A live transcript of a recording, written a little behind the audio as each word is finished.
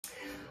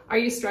Are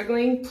you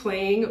struggling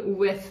playing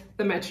with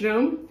the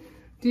metronome?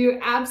 Do you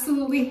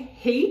absolutely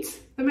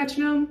hate the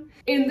metronome?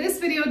 In this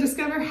video,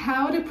 discover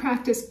how to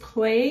practice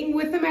playing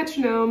with the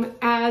metronome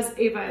as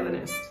a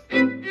violinist. Hi,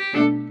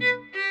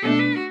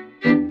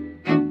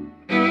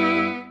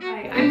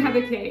 I'm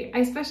Kaye.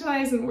 I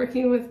specialize in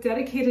working with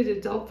dedicated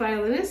adult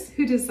violinists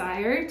who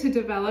desire to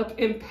develop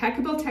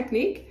impeccable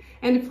technique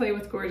and to play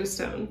with gorgeous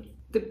tone.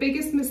 The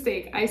biggest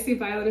mistake I see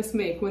violinists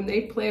make when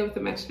they play with the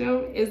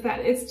metronome is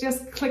that it's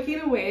just clicking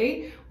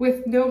away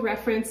with no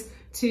reference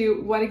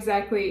to what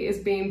exactly is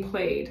being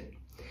played.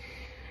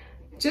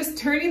 Just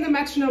turning the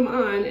metronome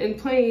on and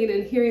playing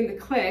and hearing the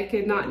click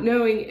and not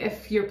knowing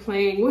if you're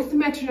playing with the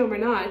metronome or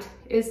not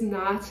is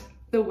not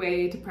the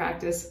way to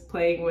practice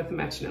playing with the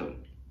metronome.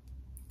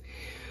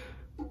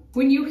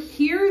 When you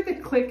hear the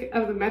click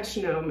of the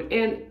metronome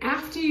and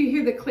after you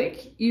hear the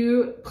click,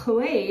 you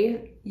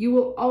play, you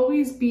will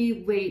always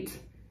be late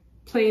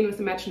playing with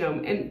the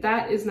metronome, and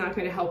that is not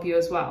going to help you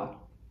as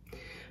well.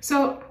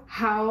 So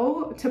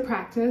how to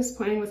practice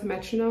playing with the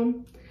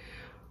metronome?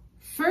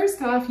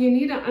 First off, you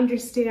need to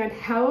understand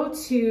how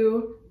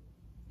to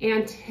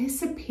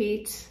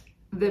anticipate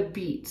the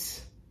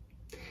beat.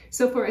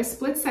 So for a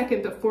split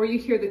second before you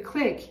hear the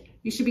click,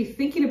 you should be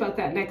thinking about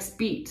that next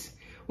beat.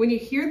 When you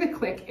hear the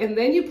click and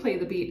then you play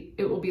the beat,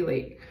 it will be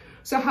late.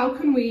 So how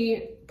can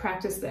we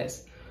practice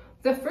this?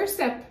 The first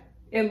step,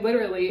 and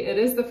literally it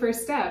is the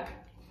first step,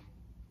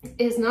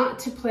 is not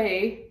to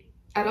play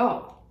at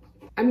all.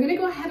 I'm going to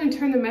go ahead and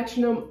turn the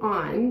metronome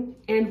on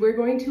and we're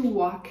going to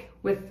walk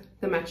with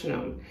the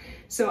metronome.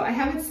 So I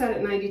have it set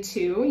at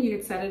 92, you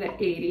could set it at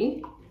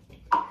 80,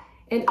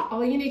 and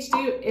all you need to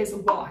do is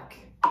walk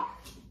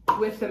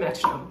with the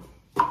metronome.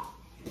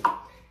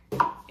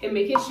 And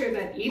making sure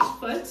that each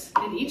foot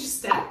and each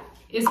step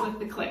is with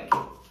the click.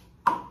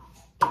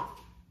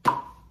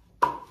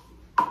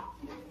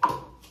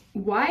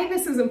 Why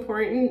this is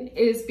important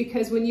is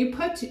because when you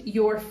put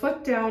your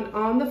foot down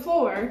on the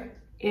floor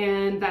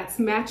and that's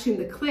matching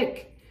the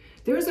click,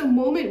 there was a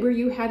moment where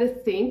you had to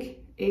think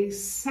a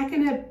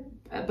second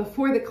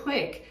before the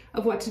click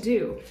of what to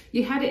do.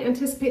 You had to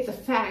anticipate the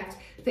fact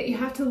that you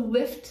have to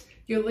lift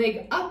your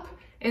leg up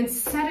and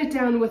set it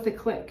down with the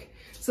click.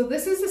 So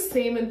this is the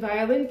same in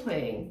violin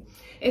playing.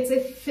 It's a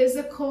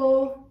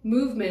physical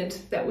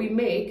movement that we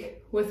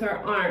make with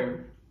our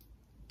arm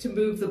to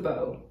move the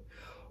bow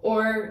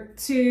or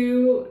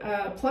to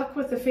pluck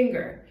with the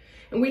finger.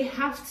 And we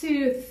have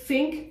to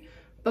think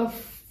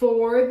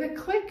before the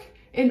click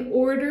in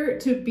order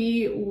to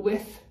be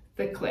with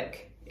the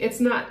click. It's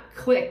not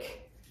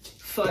click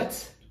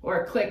foot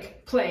or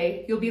click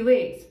play, you'll be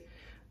late.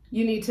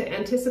 You need to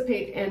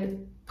anticipate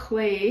and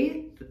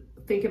play.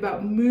 Think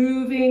about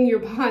moving your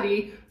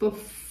body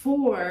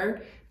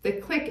before the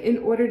click in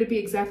order to be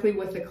exactly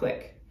with the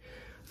click.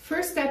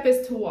 First step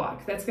is to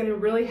walk. That's going to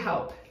really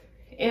help.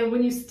 And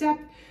when you step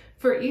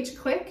for each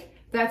click,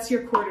 that's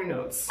your quarter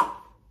notes.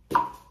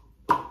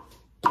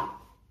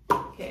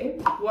 Okay,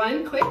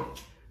 one click,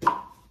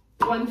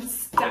 one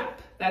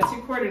step. That's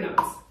your quarter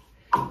notes.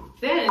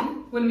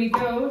 Then when we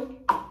go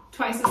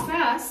twice as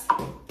fast,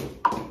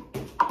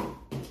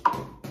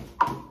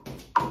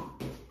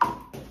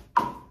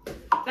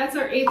 that's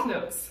our eighth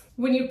notes.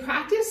 When you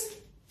practice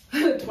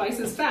twice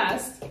as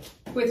fast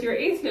with your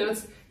eighth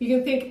notes, you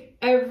can think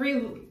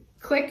every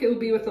click will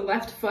be with the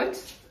left foot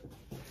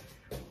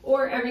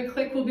or every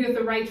click will be with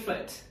the right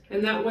foot.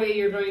 And that way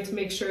you're going to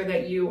make sure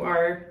that you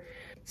are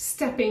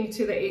stepping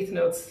to the eighth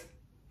notes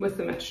with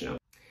the metronome.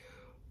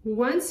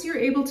 Once you're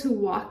able to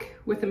walk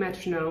with the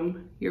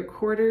metronome, your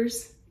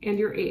quarters and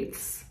your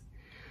eighths,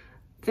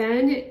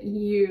 then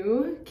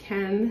you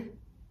can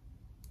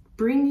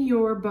bring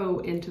your bow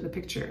into the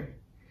picture.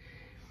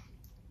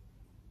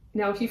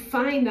 Now, if you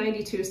find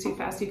 92 is too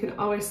fast, you can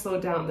always slow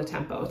down the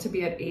tempo to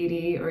be at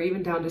 80 or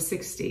even down to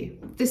 60.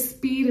 The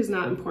speed is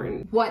not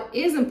important. What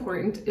is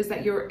important is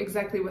that you're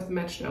exactly with the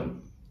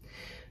metronome.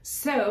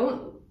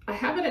 So I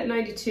have it at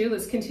 92.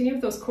 Let's continue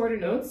with those quarter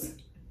notes.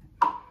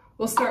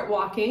 We'll start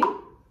walking.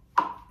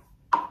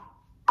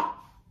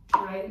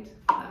 Right,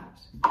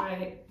 left,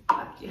 right,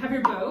 left. You have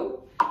your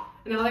bow,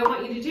 and all I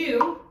want you to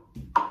do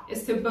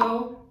is to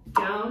bow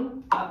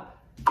down, up,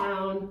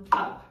 down,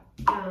 up,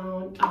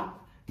 down, up,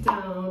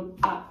 down,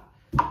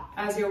 up,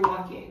 as you're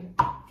walking.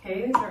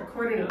 Okay, these are our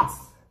quarter notes.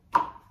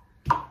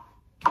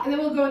 And then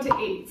we'll go into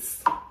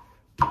eighths.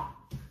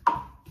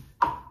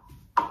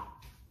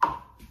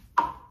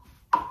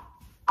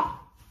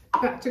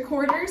 Back to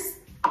quarters.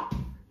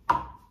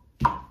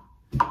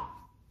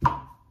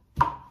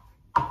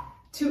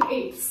 To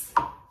eighths.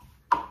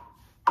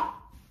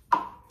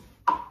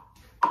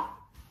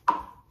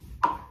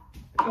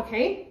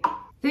 Okay,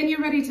 then you're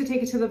ready to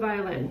take it to the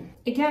violin.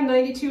 Again,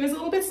 92 is a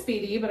little bit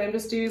speedy, but I'm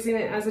just using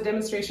it as a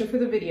demonstration for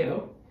the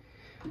video.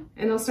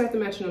 And I'll start the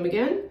metronome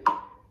again.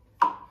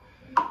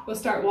 We'll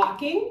start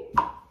walking.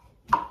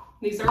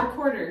 These are our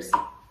quarters,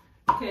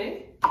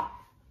 okay?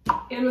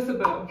 And with a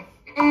bow.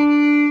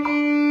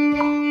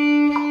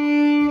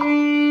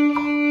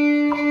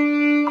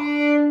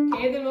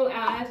 Okay, then we'll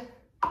add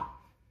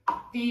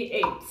the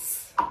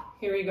eighths.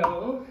 Here we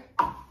go.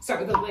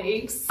 Start with the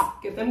legs,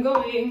 get them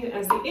going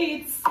as the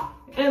eighths,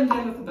 and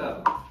then with the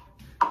bow.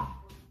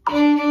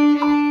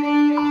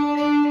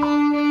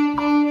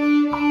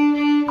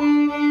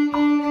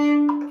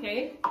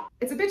 Okay,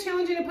 it's a bit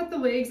challenging to put the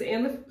legs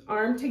and the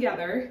arm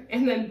together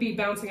and then be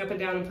bouncing up and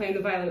down and playing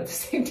the violin at the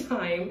same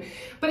time,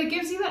 but it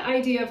gives you the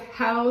idea of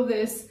how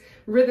this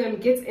rhythm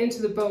gets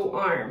into the bow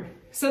arm.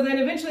 So then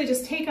eventually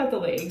just take out the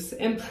legs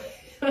and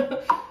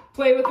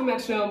play with the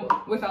metronome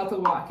without the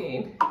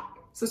walking.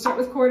 So start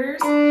with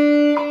quarters. And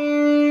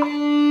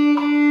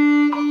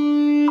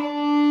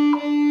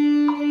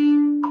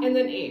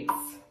then eighths.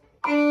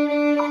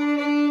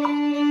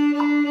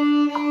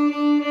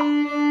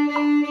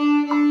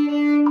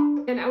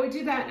 And I would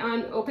do that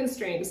on open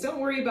strings. Don't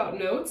worry about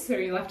notes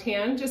or your left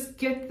hand. Just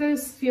get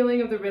this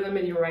feeling of the rhythm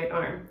in your right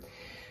arm.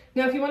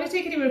 Now, if you want to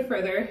take it even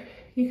further,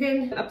 you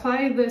can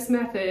apply this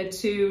method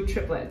to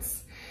triplets.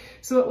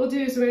 So what we'll do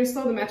is we're going to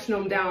slow the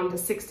metronome down to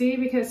 60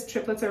 because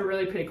triplets are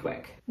really pretty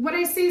quick. What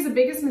I see is the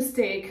biggest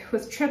mistake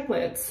with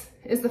triplets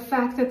is the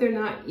fact that they're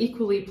not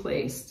equally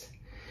placed.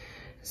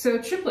 So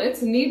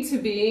triplets need to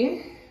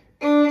be,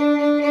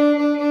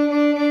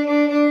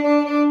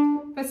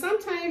 but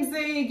sometimes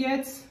they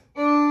get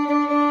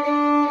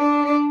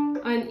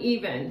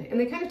uneven and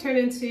they kind of turn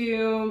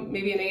into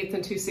maybe an eighth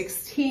and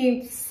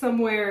 2/16,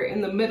 somewhere in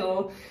the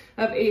middle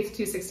of eighth,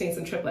 2/16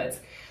 and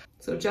triplets.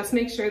 So just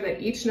make sure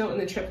that each note in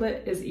the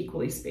triplet is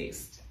equally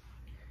spaced.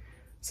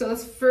 So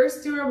let's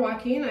first do our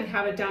walking. I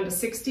have it down to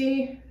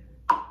 60.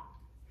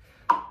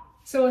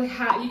 So you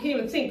can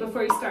even think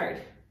before you start.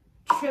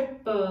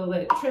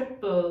 Triplet,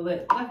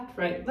 triplet, left,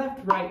 right,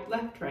 left, right,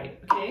 left, right,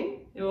 okay?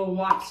 And we'll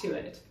walk to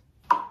it.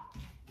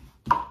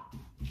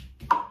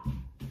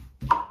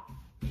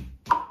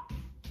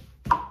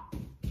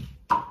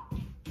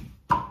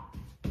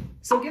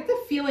 So get the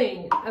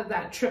feeling of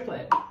that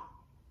triplet.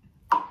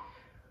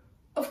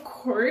 Of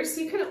course,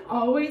 you can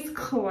always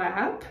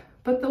clap,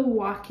 but the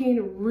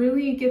walking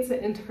really gets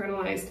it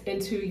internalized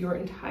into your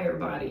entire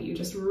body. You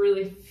just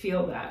really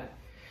feel that.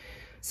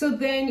 So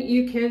then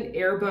you can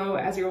air bow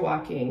as you're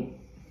walking.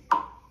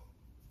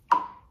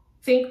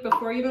 Think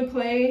before you even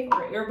play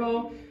or air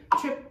bow,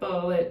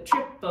 triplet,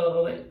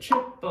 triplet,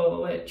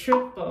 triplet,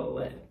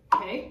 triplet,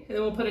 okay? And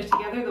then we'll put it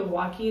together, the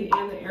walking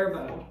and the air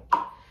bow.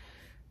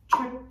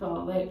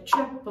 Triplet,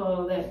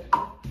 triplet.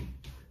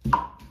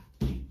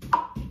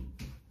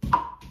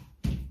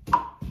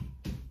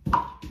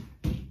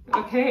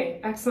 Okay,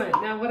 excellent.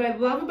 Now what I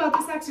love about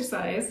this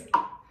exercise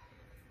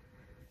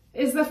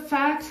is the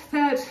fact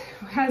that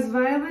as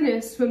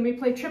violinists, when we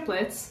play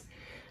triplets,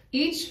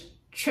 each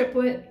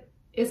triplet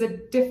is a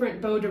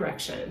different bow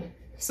direction.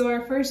 So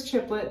our first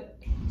triplet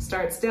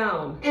starts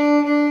down.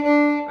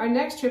 Our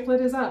next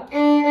triplet is up.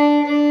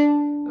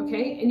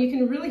 Okay, and you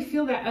can really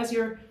feel that as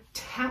you're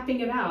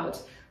tapping it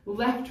out.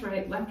 Left,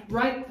 right, left,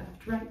 right,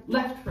 left, right,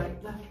 left,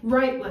 right, left,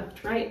 right,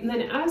 left, right. And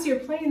then as you're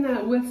playing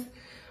that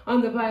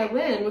on the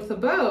violin with the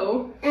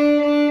bow,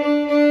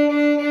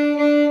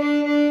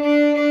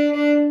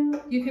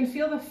 you can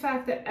feel the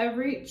fact that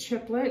every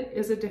triplet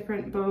is a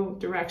different bow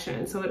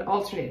direction. So it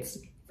alternates.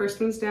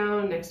 First one's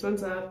down, next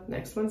one's up,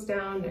 next one's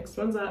down, next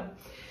one's up.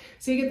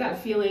 So you get that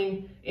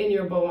feeling in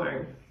your bow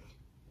arm.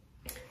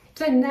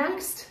 The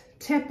next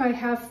tip I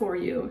have for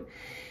you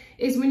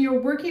is when you're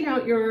working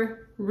out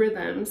your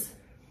rhythms,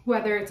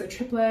 whether it's a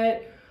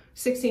triplet,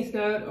 16th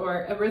note,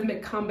 or a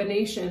rhythmic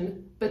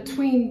combination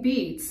between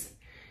beats,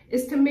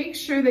 is to make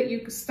sure that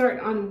you start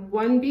on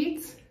one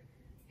beat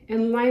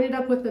and line it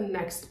up with the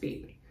next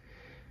beat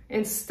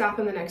and stop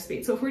in the next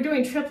beat. So if we're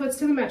doing triplets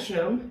to the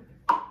metronome,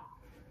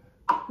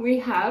 we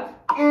have,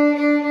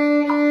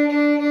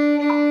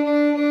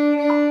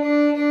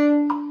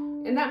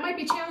 and that might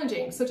be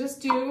challenging. So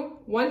just do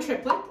one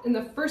triplet in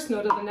the first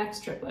note of the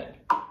next triplet.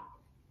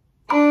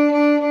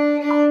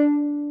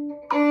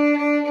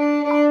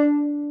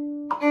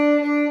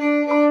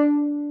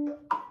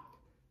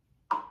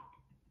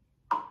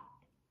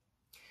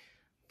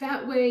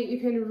 That way you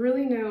can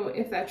really know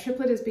if that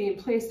triplet is being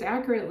placed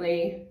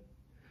accurately,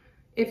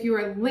 if you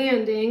are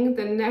landing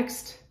the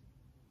next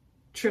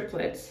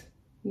triplet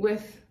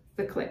with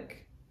the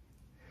click.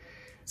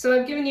 So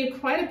I've given you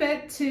quite a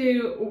bit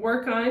to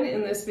work on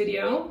in this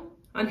video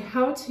on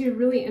how to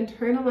really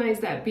internalize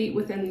that beat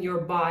within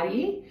your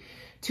body,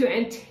 to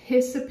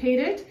anticipate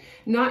it,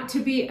 not to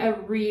be a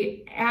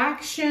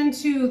reaction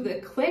to the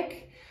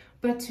click,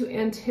 but to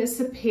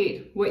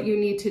anticipate what you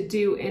need to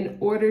do in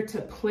order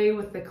to play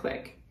with the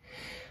click.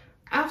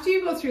 After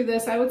you go through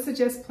this, I would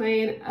suggest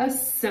playing a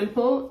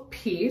simple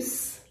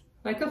piece,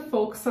 like a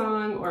folk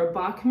song or a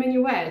Bach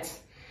minuet,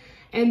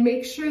 and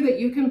make sure that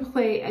you can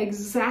play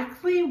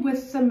exactly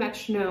with the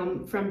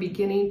metronome from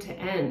beginning to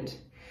end.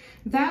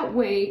 That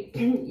way,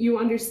 you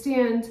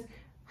understand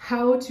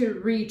how to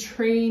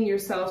retrain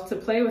yourself to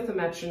play with the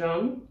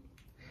metronome,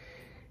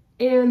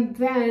 and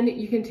then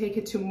you can take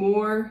it to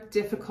more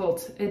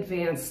difficult,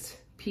 advanced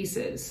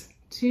pieces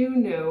to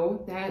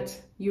know that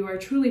you are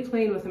truly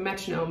playing with a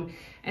metronome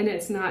and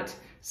it's not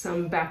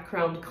some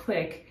background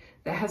click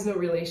that has no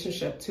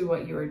relationship to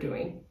what you are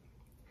doing.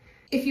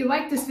 If you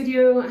like this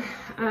video,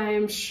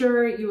 I'm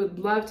sure you would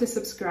love to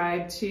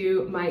subscribe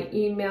to my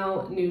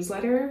email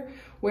newsletter,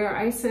 where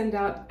I send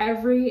out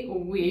every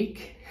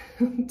week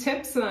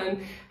tips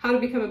on how to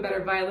become a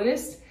better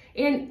violinist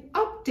and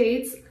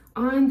updates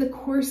on the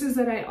courses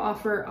that I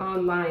offer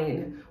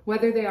online,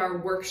 whether they are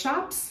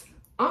workshops,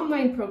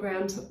 online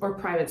programs, or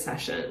private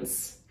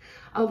sessions.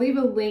 I'll leave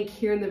a link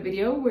here in the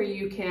video where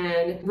you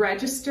can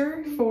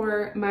register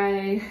for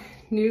my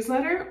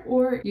newsletter,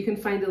 or you can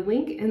find a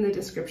link in the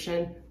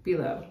description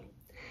below.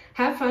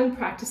 Have fun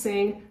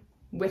practicing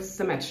with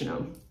the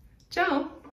metronome. Ciao!